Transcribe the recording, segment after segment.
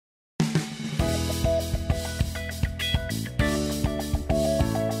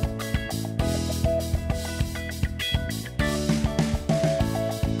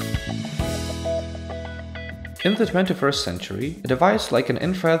In the 21st century, a device like an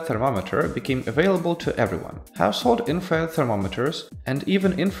infrared thermometer became available to everyone. Household infrared thermometers and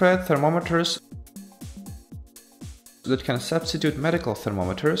even infrared thermometers that can substitute medical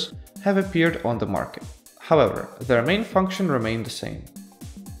thermometers have appeared on the market. However, their main function remained the same: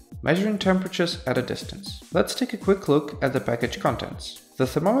 measuring temperatures at a distance. Let's take a quick look at the package contents. The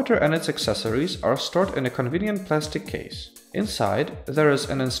thermometer and its accessories are stored in a convenient plastic case. Inside, there is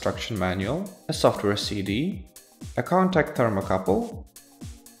an instruction manual, a software CD, a contact thermocouple,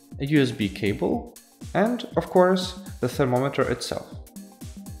 a USB cable, and, of course, the thermometer itself.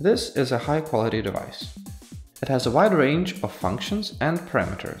 This is a high-quality device. It has a wide range of functions and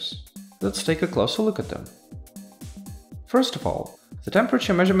parameters. Let's take a closer look at them. First of all, the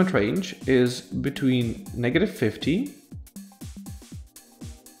temperature measurement range is between -50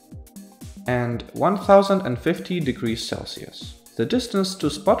 and 1050 degrees Celsius. The distance to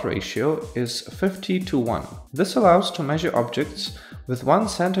spot ratio is 50:1. This allows to measure objects with 1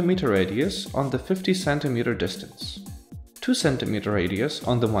 cm radius on the 50 cm distance, 2 cm radius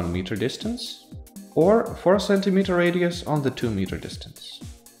on the 1 meter distance, or 4 cm radius on the 2 meter distance.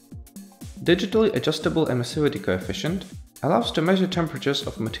 Digitally adjustable emissivity coefficient allows to measure temperatures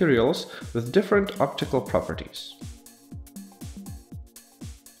of materials with different optical properties.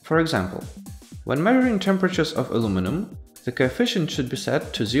 For example, when measuring temperatures of aluminum, the coefficient should be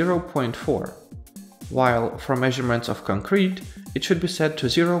set to 0.4, while for measurements of concrete, it should be set to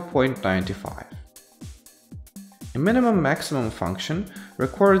 0.95. A minimum-maximum function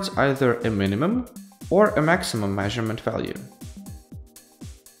records either a minimum or a maximum measurement value.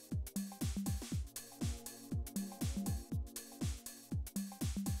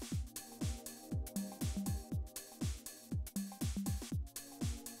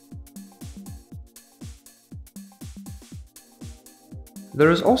 There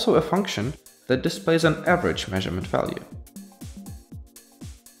is also a function that displays an average measurement value.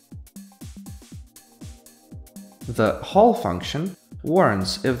 The Hall function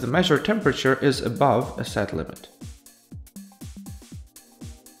warns if the measured temperature is above a set limit.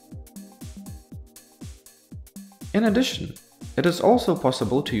 In addition, it is also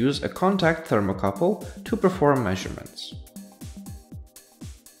possible to use a contact thermocouple to perform measurements.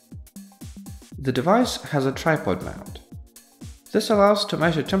 The device has a tripod mount. This allows to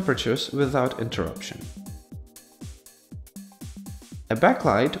measure temperatures without interruption. A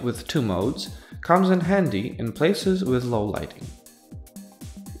backlight with 2 modes comes in handy in places with low lighting.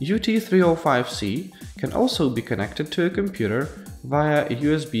 UT305C can also be connected to a computer via a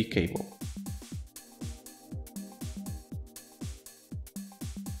USB cable.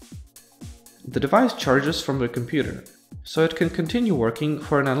 The device charges from the computer, so it can continue working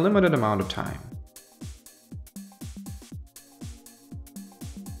for an unlimited amount of time.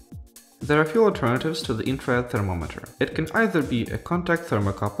 There are few alternatives to the infrared thermometer. It can either be a contact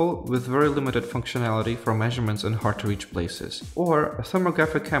thermocouple with very limited functionality for measurements in hard-to-reach places, or a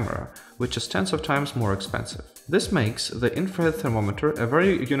thermographic camera, which is tens of times more expensive. This makes the infrared thermometer a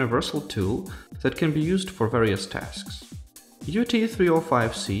very universal tool that can be used for various tasks.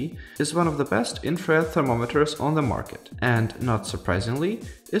 UT305C is one of the best infrared thermometers on the market and, not surprisingly,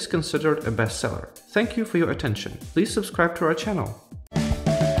 is considered a bestseller. Thank you for your attention. Please subscribe to our channel.